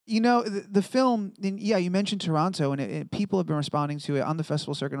You know, the film, yeah, you mentioned Toronto, and people have been responding to it on the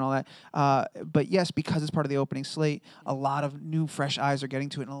festival circuit and all that. But yes, because it's part of the opening slate, a lot of new, fresh eyes are getting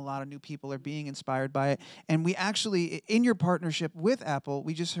to it, and a lot of new people are being inspired by it. And we actually, in your partnership with Apple,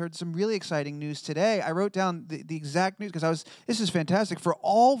 we just heard some really exciting news today. I wrote down the exact news because this is fantastic. For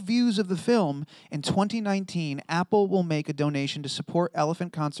all views of the film in 2019, Apple will make a donation to support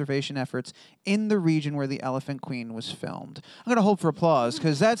elephant conservation efforts in the region where The Elephant Queen was filmed. I'm going to hold for applause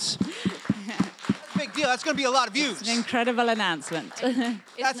because that's a big deal. That's going to be a lot of views. It's an incredible announcement.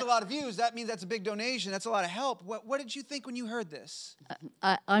 That's a lot of views. That means that's a big donation. That's a lot of help. What did you think when you heard this?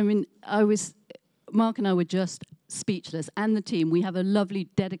 I mean, Mark and I were just speechless, and the team. We have a lovely,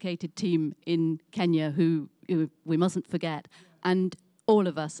 dedicated team in Kenya who we mustn't forget, and all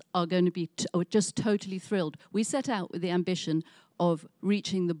of us are going to be just totally thrilled. We set out with the ambition of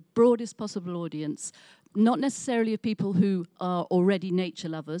reaching the broadest possible audience, not necessarily of people who are already nature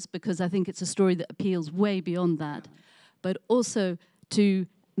lovers, because I think it's a story that appeals way beyond that, but also to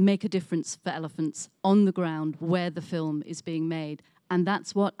make a difference for elephants on the ground where the film is being made. And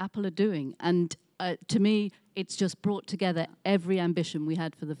that's what Apple are doing. And to me, it's just brought together every ambition we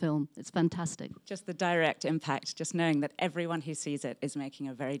had for the film. It's fantastic. Just the direct impact, just knowing that everyone who sees it is making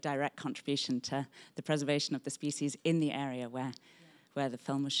a very direct contribution to the preservation of the species in the area where the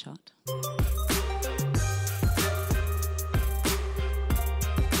film was shot.